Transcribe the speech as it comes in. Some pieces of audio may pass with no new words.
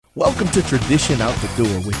Welcome to Tradition Out the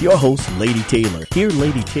Door with your host, Lady Taylor. Here,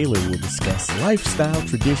 Lady Taylor will discuss lifestyle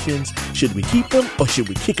traditions. Should we keep them or should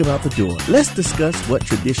we kick them out the door? Let's discuss what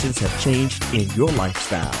traditions have changed in your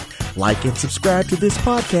lifestyle. Like and subscribe to this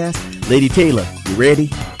podcast. Lady Taylor, you ready?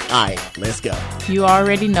 All right, let's go. You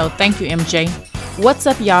already know. Thank you, MJ. What's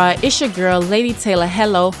up, y'all? It's your girl, Lady Taylor.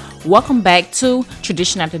 Hello. Welcome back to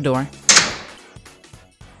Tradition Out the Door.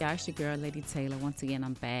 Y'all, it's your girl, Lady Taylor. Once again,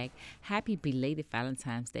 I'm back. Happy belated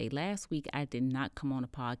Valentine's Day. Last week, I did not come on a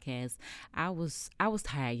podcast. I was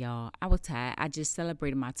tired, y'all. I was tired. I just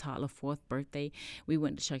celebrated my toddler's 4th birthday. We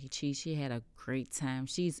went to Chuck E. Cheese. She had a great time.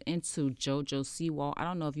 She's into JoJo Siwa. I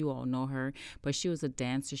don't know if you all know her, but she was a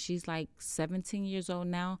dancer. She's like 17 years old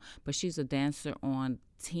now, but she's a dancer on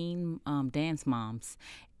Teen Dance Moms.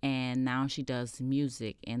 And now she does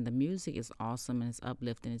music, and the music is awesome and it's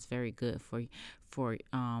uplifting. It's very good for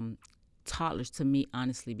toddlers, to me,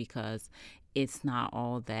 honestly, because it's not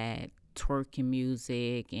all that twerking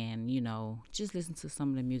music and, just listen to some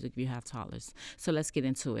of the music if you have toddlers. So let's get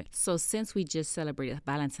into it. So since we just celebrated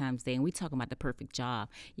Valentine's Day and we talking about the perfect job,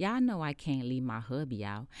 y'all know I can't leave my hubby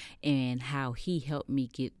out and how he helped me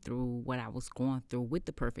get through what I was going through with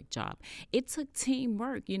the perfect job. It took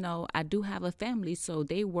teamwork. I do have a family, so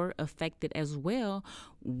they were affected as well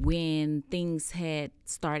when things had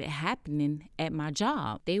started happening at my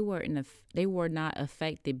job. They were not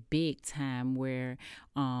affected big time where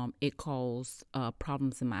it caused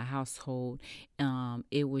problems in my household.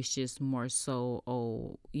 It was just more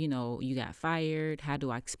so, you got fired. How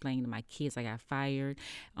do I explain to my kids I got fired?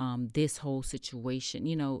 This whole situation,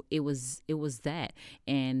 it was that,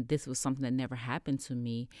 and this was something that never happened to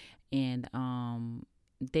me, and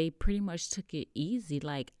they pretty much took it easy.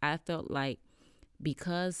 Like, I felt like,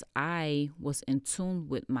 because I was in tune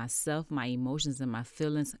with myself, my emotions, and my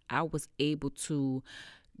feelings, I was able to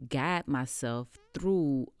guide myself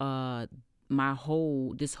through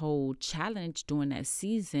this whole challenge during that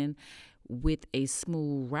season with a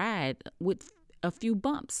smooth ride with a few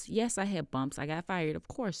bumps. Yes, I had bumps. I got fired, of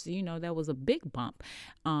course. That was a big bump.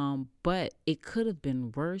 But it could have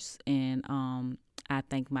been worse, and I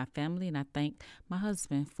thank my family and I thank my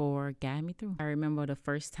husband for guiding me through. I remember the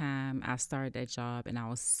first time I started that job and I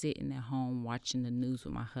was sitting at home watching the news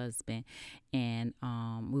with my husband, and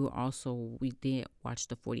we did watch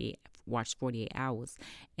 48 Hours,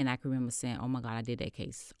 and I can remember saying, oh my God, I did that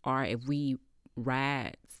case. Or if we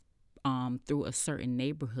ride through a certain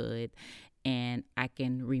neighborhood, and I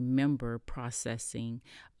can remember processing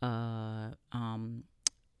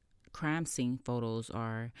crime scene photos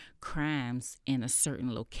or crimes in a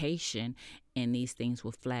certain location, and these things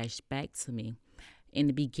will flash back to me. In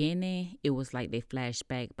the beginning, it was like they flashed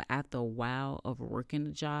back, but after a while of working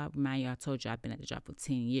the job, mind you, I told you I've been at the job for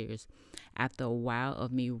 10 years. After a while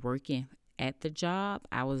of me working at the job,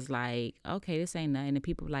 I was like, okay, this ain't nothing. And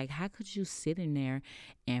people were like, how could you sit in there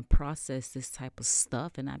and process this type of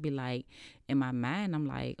stuff? And I'd be like, in my mind, I'm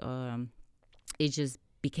like, it just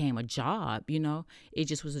became a job. It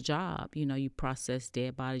just was a job. You process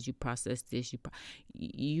dead bodies, you process this,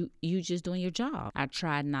 you just doing your job. I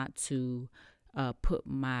tried not to put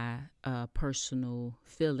my personal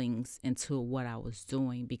feelings into what I was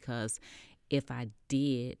doing, because if I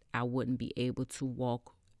did, I wouldn't be able to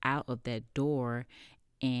walk out of that door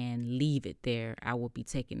and leave it there. I would be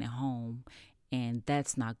taking it home, and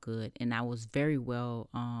that's not good. And I was very good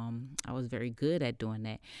at doing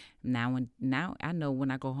that. Now I know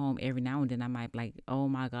when I go home, every now and then I might be like, oh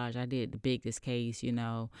my gosh, I did the biggest case,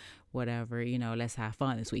 whatever, let's have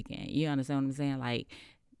fun this weekend. You understand what I'm saying? Like,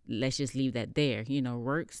 let's just leave that there.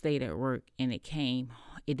 Work stayed at work, and it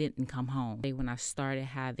didn't come home. When I started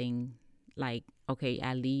having, like, okay,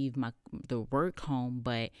 I leave the work home,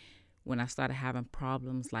 but when I started having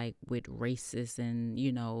problems like with racists and,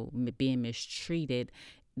 being mistreated,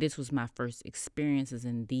 this was my first experiences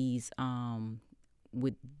in these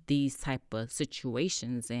with these type of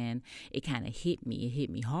situations, and it kind of hit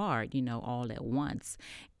me hard, all at once.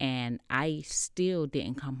 And I still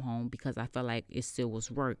didn't come home because I felt like it still was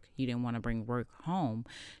work. You didn't want to bring work home.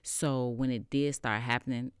 So when it did start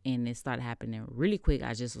happening, and it started happening really quick,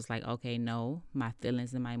 I just was like, okay, no, my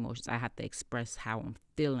feelings and my emotions, I have to express how I'm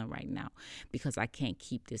feeling right now, because I can't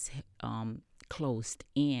keep this closed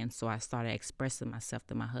in. So I started expressing myself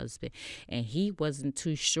to my husband, and he wasn't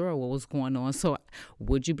too sure what was going on. So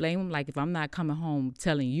would you blame him? Like, if I'm not coming home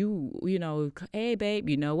telling you, hey babe,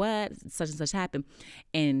 you know what, such and such happened,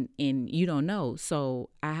 and you don't know. So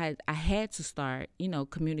I had to start,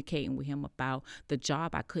 communicating with him about the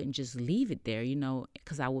job. I couldn't just leave it there,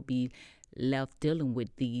 because I would be left dealing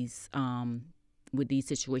with these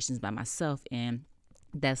situations by myself. And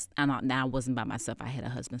Now I wasn't by myself. I had a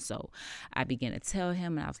husband. So I began to tell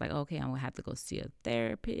him, and I was like, okay, I'm gonna have to go see a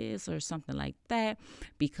therapist or something like that,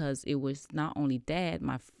 because it was not only that,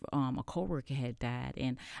 a coworker had died,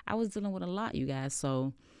 and I was dealing with a lot, you guys.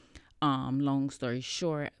 So long story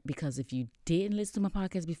short, because if you didn't listen to my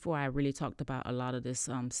podcast before, I really talked about a lot of this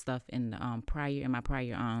stuff in my prior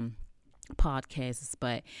podcasts.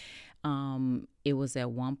 But it was at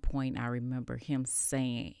one point I remember him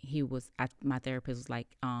saying, my therapist was like,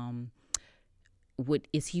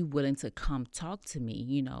 is he willing to come talk to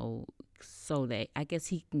me, so that I guess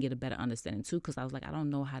he can get a better understanding too, because I was like, I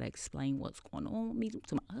don't know how to explain what's going on with me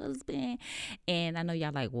to my husband. And I know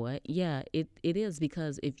y'all like, what? Yeah, it is,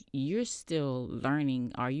 because if you're still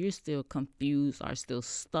learning, or you're still confused, or still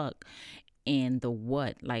stuck in the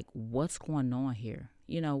like what's going on here,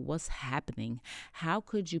 what's happening, how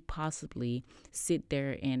could you possibly sit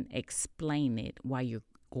there and explain it while you're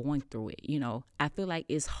going through it? I feel like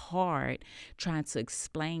it's hard trying to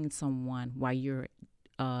explain someone while you're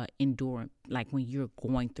enduring, like when you're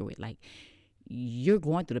going through it, like you're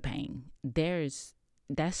going through the pain.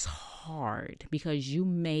 That's hard, because you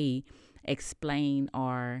may explain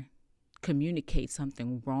or communicate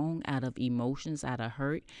something wrong out of emotions, out of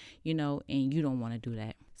hurt, and you don't want to do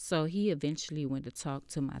that. So he eventually went to talk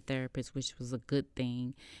to my therapist, which was a good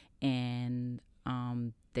thing. And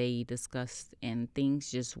they discussed, and things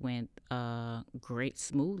just went great,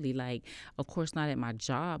 smoothly. Like, of course, not at my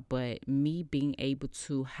job, but me being able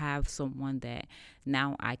to have someone that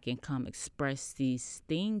now I can come express these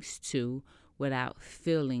things to without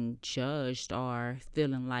feeling judged, or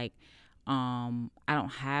feeling like I don't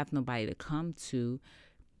have nobody to come to.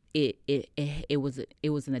 It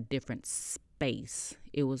was in a different space.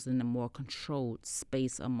 It was in a more controlled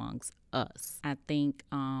space amongst us. I think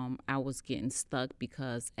I was getting stuck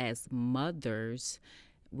because as mothers,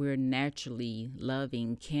 we're naturally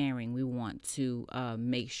loving, caring. We want to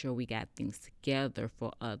make sure we got things together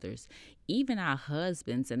for others, even our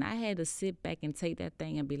husbands. And I had to sit back and take that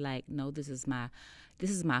thing and be like, no, this is my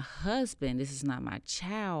husband. This is not my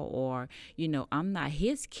child, or, I'm not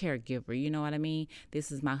his caregiver. You know what I mean?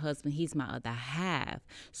 This is my husband. He's my other half.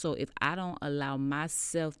 So if I don't allow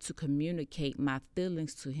myself to communicate my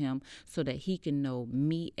feelings to him so that he can know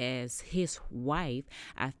me as his wife,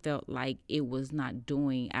 I felt like it was not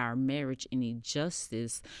doing our marriage any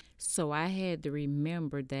justice. So I had to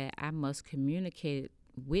remember that I must communicate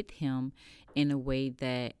with him in a way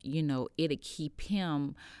that, it'll keep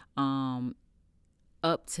him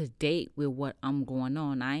up to date with what I'm going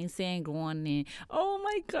on. I ain't saying going in, oh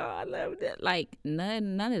my God, love that. Like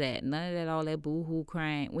none of that, all that boo-hoo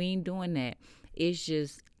crying. We ain't doing that. It's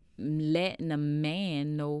just letting a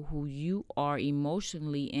man know who you are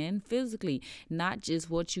emotionally and physically, not just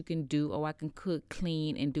what you can do. Oh, I can cook,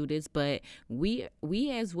 clean, and do this. But we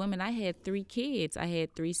as women, I had 3 kids. I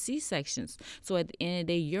had 3 C-sections. So at the end of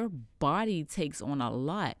the day, your body takes on a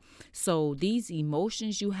lot. So these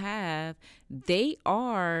emotions you have, they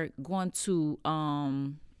are going to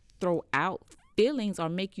throw out feelings or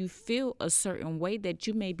make you feel a certain way that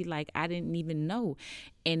you may be like, I didn't even know.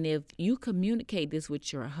 And if you communicate this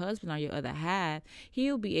with your husband or your other half,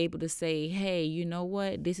 he'll be able to say, hey, you know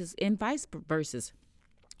what, this is, and vice versa.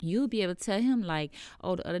 You'll be able to tell him like,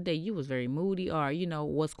 oh, the other day you was very moody, or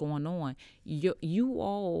what's going on. You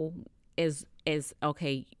all as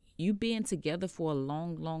okay, you being together for a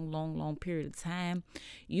long period of time,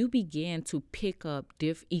 you begin to pick up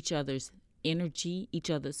each other's energy, each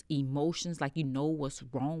other's emotions. Like, what's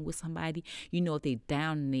wrong with somebody, if they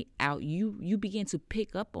down and they out. You begin to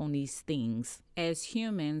pick up on these things. As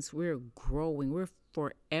humans, we're growing, we're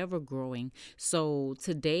forever growing. So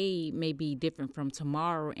today may be different from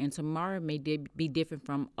tomorrow, and tomorrow may be different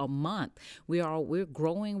from a month. We're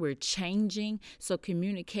growing, we're changing. So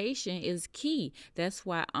communication is key. That's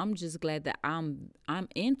why I'm just glad that I'm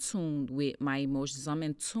in tune with my emotions. I'm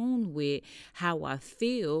in tune with how I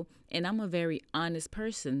feel, and I'm a very honest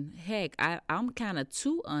person. Heck, I'm kind of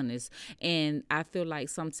too honest, and I feel like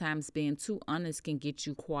sometimes being too honest can get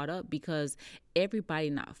you caught up, because everybody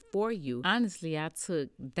not for you. Honestly, I took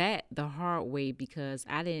that the hard way, because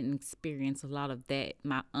I didn't experience a lot of that,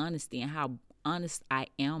 my honesty, and how honest I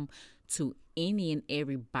am to any and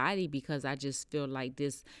everybody, because I just feel like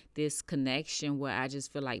this connection where I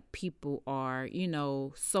just feel like people are,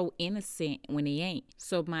 so innocent when they ain't.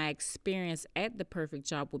 So my experience at the Perfect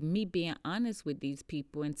Job, with me being honest with these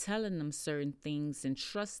people and telling them certain things and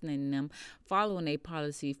trusting in them, following their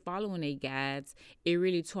policy, following their guides, it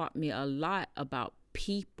really taught me a lot about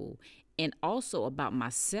people and also about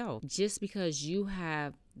myself. Just because you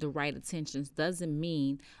have the right intentions doesn't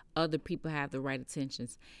mean other people have the right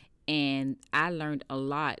intentions. And I learned a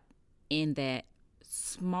lot in that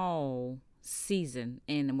small season.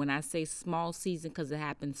 And when I say small season, because it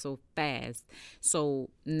happened so fast. So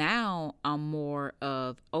now I'm more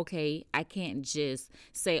of, okay, I can't just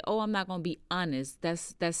say, oh, I'm not gonna be honest.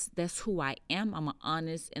 That's who I am. I'm an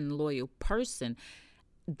honest and loyal person.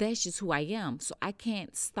 That's just who I am. So I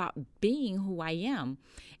can't stop being who I am.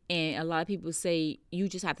 And a lot of people say, you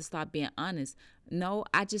just have to stop being honest. No,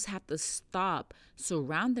 I just have to stop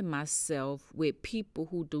surrounding myself with people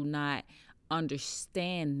who do not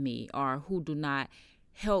understand me or who do not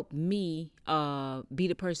help me be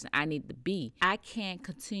the person I need to be. I can't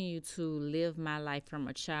continue to live my life from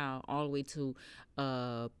a child all the way to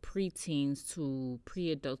preteens to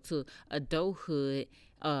pre-adult to adulthood,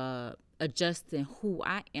 adjusting who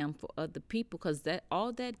I am for other people, because that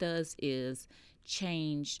all that does is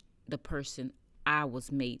change the person I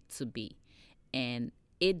was made to be. And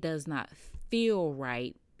it does not feel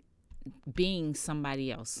right being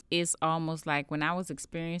somebody else. It's almost like when I was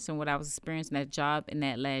experiencing what I was experiencing that job in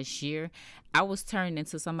that last year, I was turned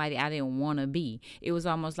into somebody I didn't want to be. It was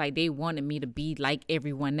almost like they wanted me to be like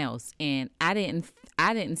everyone else, and I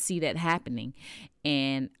didn't see that happening.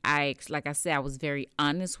 And like I said, I was very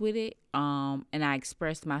honest with it, and I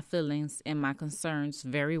expressed my feelings and my concerns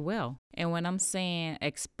very well. And when I'm saying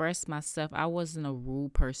express myself, I wasn't a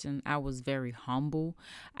rude person. I was very humble.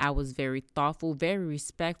 I was very thoughtful, very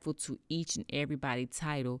respectful to each and everybody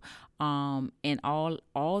title. And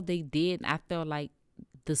all they did, I felt like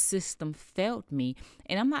the system failed me.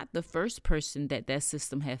 And I'm not the first person that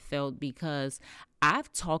system had failed, because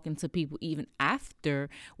I've talked to people even after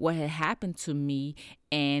what had happened to me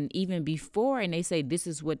and even before, and they say this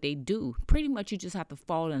is what they do. Pretty much you just have to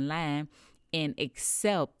fall in line and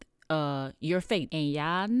accept your fate. And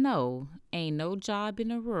y'all know ain't no job in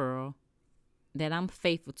the world that I'm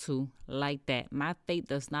faithful to like that. My fate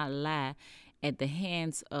does not lie at the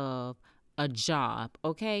hands of a job,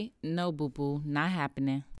 okay? No, boo-boo, not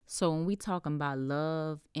happening. So when we talking about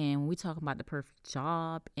love and we talking about the perfect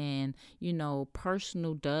job, and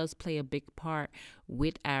personal does play a big part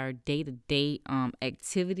with our day-to-day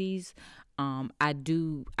activities. I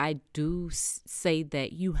do say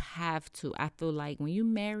that you have to. I feel like when you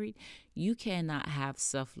married, you cannot have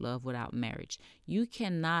self-love without marriage. You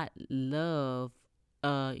cannot love.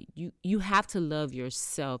 You have to love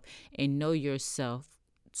yourself and know yourself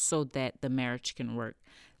so that the marriage can work.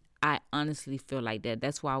 I honestly feel like that.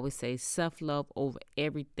 That's why I would say self-love over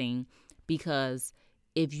everything, because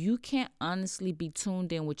if you can't honestly be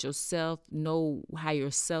tuned in with yourself, know how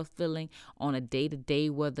yourself feeling on a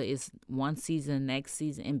day-to-day, whether it's one season, next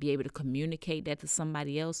season, and be able to communicate that to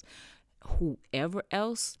somebody else, whoever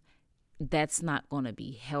else, that's not going to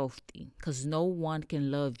be healthy, because no one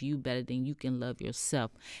can love you better than you can love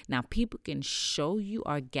yourself. Now, people can show you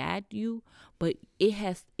or guide you, but it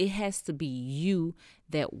has to be you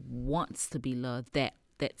that wants to be loved, that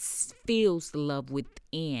feels the love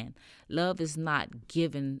within. Love is not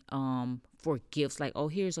given for gifts like, oh,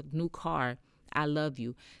 here's a new car, I love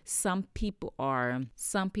you. Some people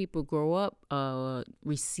grow up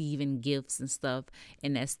receiving gifts and stuff,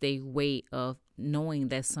 and that's their way of knowing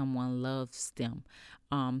that someone loves them.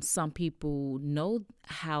 Some people know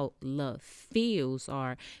how love feels,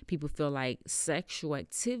 or people feel like sexual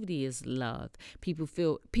activity is love.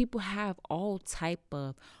 People have all type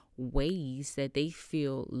of ways that they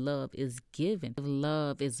feel love is given.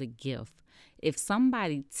 Love is a gift. If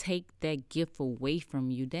somebody take that gift away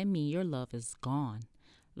from you, that means your love is gone.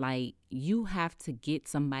 Like, you have to get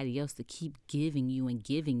somebody else to keep giving you and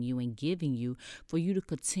giving you and giving you for you to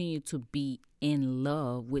continue to be in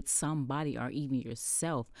love with somebody or even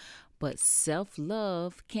yourself. But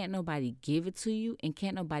self-love, can't nobody give it to you and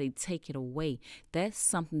can't nobody take it away. That's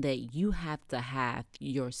something that you have to have.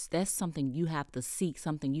 That's something you have to seek,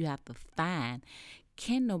 something you have to find.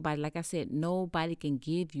 Can nobody, like I said, nobody can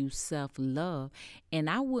give you self-love. And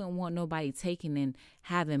I wouldn't want nobody taking and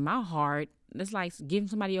having my heart. That's like giving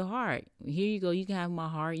somebody your heart. Here you go. You can have my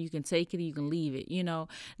heart. You can take it or you can leave it.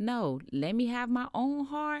 No, let me have my own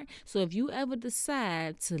heart. So if you ever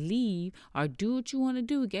decide to leave or do what you want to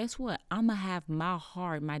do, guess what? I'm going to have my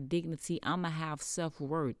heart, my dignity. I'm going to have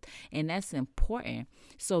self-worth. And that's important.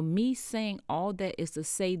 So me saying all that is to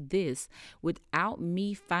say this: without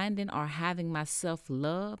me finding or having my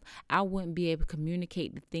self-love, I wouldn't be able to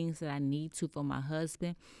communicate the things that I need to for my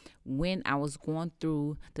husband when I was going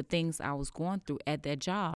through the things I was going through at that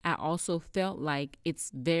job. I also felt like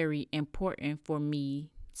it's very important for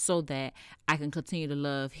me so that I can continue to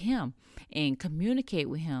love him and communicate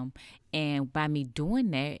with him. And by me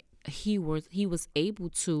doing that, he was able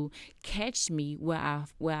to catch me where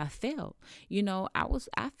I felt.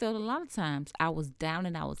 I felt a lot of times I was down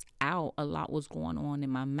and I was out. A lot was going on in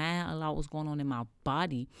my mind, a lot was going on in my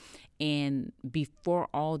body. And before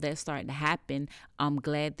all that started to happen, I'm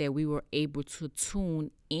glad that we were able to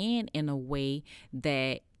tune in a way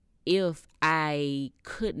that if I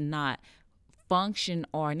could not function,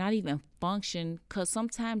 or not even function, because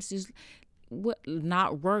sometimes just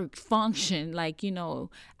not work, function, like,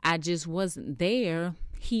 I just wasn't there.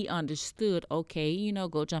 He understood, okay,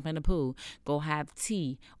 go jump in the pool, go have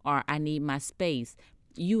tea, or I need my space.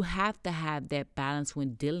 You have to have that balance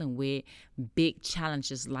when dealing with big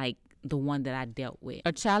challenges like the one that I dealt with.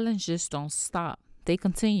 A challenge just don't stop. They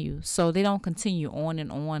continue. So they don't continue on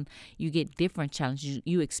and on. You get different challenges.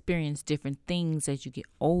 You experience different things as you get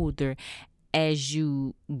older, as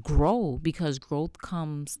you grow, because growth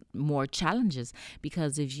comes more challenges.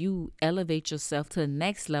 Because if you elevate yourself to the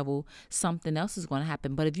next level, something else is going to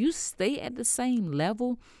happen. But if you stay at the same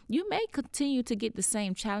level, you may continue to get the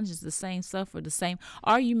same challenges, the same stuff,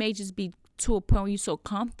 or you may just be to a point where you're so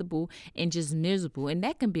comfortable and just miserable. And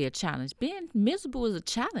that can be a challenge. Being miserable is a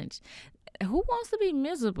challenge. Who wants to be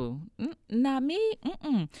miserable? Not me.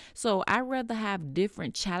 So I'd rather have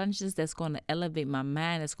different challenges that's going to elevate my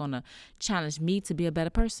mind, that's going to challenge me to be a better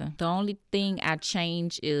person. The only thing I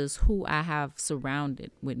change is who I have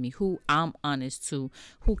surrounded with me, who I'm honest to,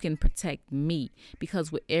 who can protect me.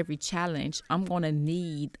 Because with every challenge, I'm going to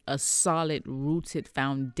need a solid rooted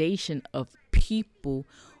foundation of people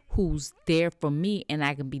who's there for me, and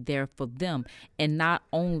I can be there for them. And not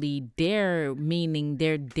only there, meaning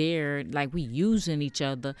they're there like we using each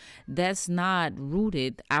other. That's not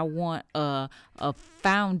rooted. I want a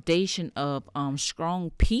foundation of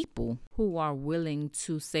strong people who are willing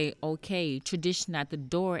to say, okay, tradition at the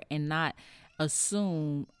door, and not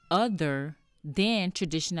assume other than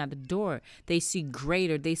tradition at the door. They see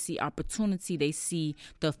greater, they see opportunity, they see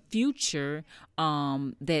the future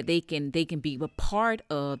that they can be a part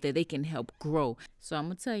of, that they can help grow. So I'm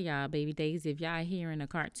gonna tell y'all, baby Daisy, if y'all hearing the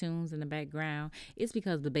cartoons in the background, it's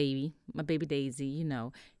because my baby Daisy,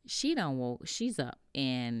 she done woke, she's up,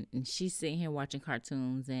 and she's sitting here watching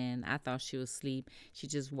cartoons, and I thought she was asleep. She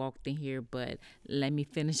just walked in here, but let me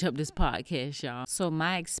finish up this podcast, y'all. So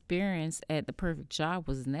my experience at The Perfect Job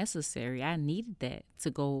was necessary. I needed that to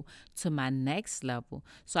go to my next level,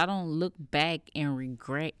 so I don't look back and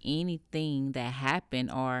regret anything that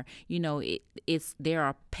happened, or there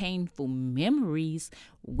are painful memories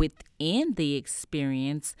within the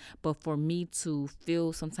experience, but for me to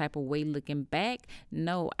feel some type of way looking back,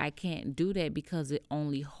 no, I can't do that, because it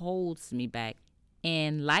only holds me back.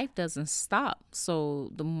 And life doesn't stop.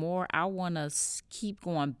 So the more I want to keep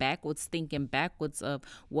going backwards, thinking backwards of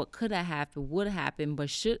what could have happened, would have happened,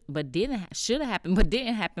 should have happened, but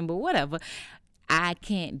didn't happen, but whatever. I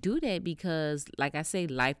can't do that, because like I say,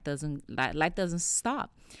 life doesn't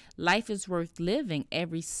stop. Life is worth living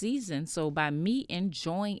every season. So by me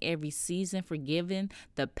enjoying every season, forgiving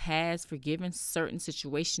the past, forgiving certain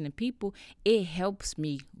situations and people, it helps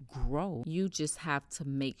me grow. You just have to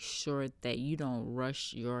make sure that you don't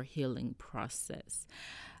rush your healing process.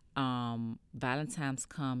 Valentine's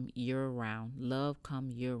come year round. Love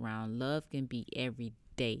come year round. Love can be every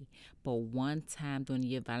day, but one time during the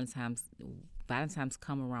year, Valentine's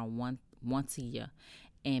come around once a year,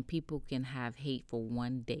 and people can have hate for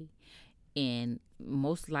one day, and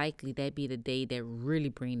most likely that be the day that really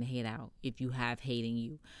bring the hate out, if you have hate in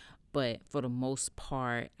you. But for the most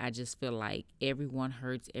part, I just feel like everyone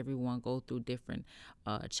hurts, everyone go through different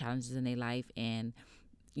challenges in their life, and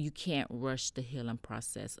you can't rush the healing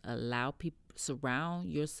process. Allow people, surround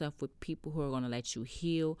yourself with people who are going to let you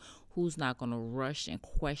heal, who's not going to rush and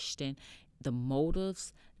question the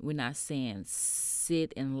motives. We're not saying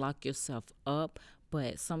sit and lock yourself up,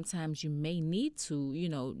 but sometimes you may need to,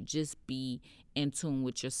 just be in tune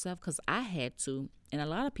with yourself, because I had to, and a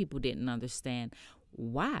lot of people didn't understand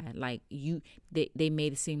why. Like they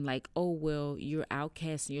made it seem like, oh, well, you're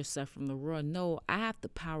outcasting yourself from the world. No, I have to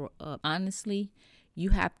power up. Honestly,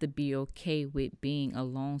 you have to be okay with being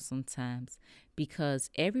alone sometimes, because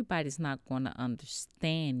everybody's not going to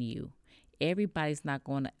understand you. Everybody's not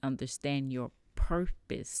going to understand your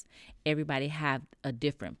purpose. Everybody have a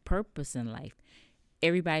different purpose in life.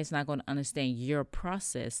 Everybody's not going to understand your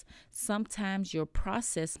process. Sometimes your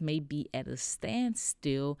process may be at a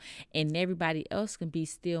standstill, and everybody else can be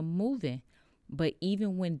still moving. But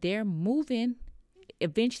even when they're moving,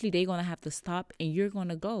 eventually they're going to have to stop, and you're going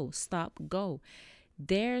to go. Stop, go.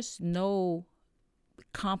 There's no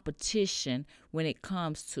competition when it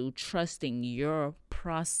comes to trusting your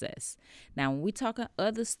process. Now, when we talking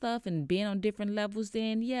other stuff and being on different levels,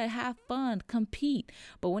 then yeah, have fun, compete.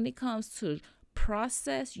 But when it comes to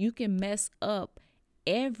process, you can mess up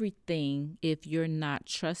everything if you're not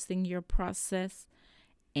trusting your process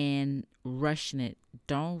and rushing it.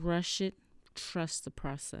 Don't rush it. Trust the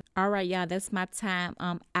process. All right, y'all, that's my time.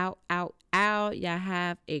 Out. Y'all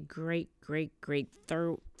have a great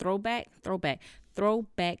throwback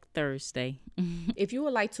Thursday. If you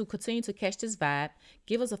would like to continue to catch this vibe,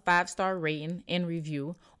 give us a 5-star rating and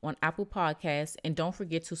review on Apple Podcasts, and don't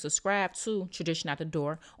forget to subscribe to Tradition Out the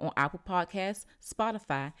Door on Apple Podcasts,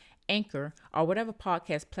 Spotify, Anchor, or whatever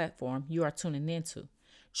podcast platform you are tuning into.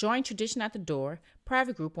 Join Tradition Out the Door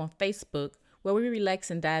private group on Facebook, where we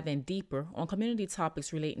relax and dive in deeper on community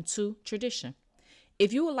topics relating to tradition.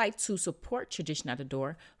 If you would like to support Tradition Out the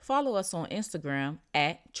Door, follow us on Instagram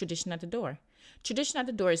at Tradition Out the Door. Tradition Out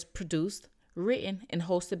the Door is produced, written, and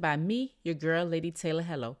hosted by me, your girl, Lady Taylor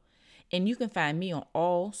Hello. And you can find me on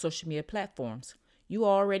all social media platforms. You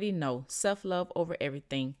already know, self-love over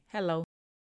everything. Hello.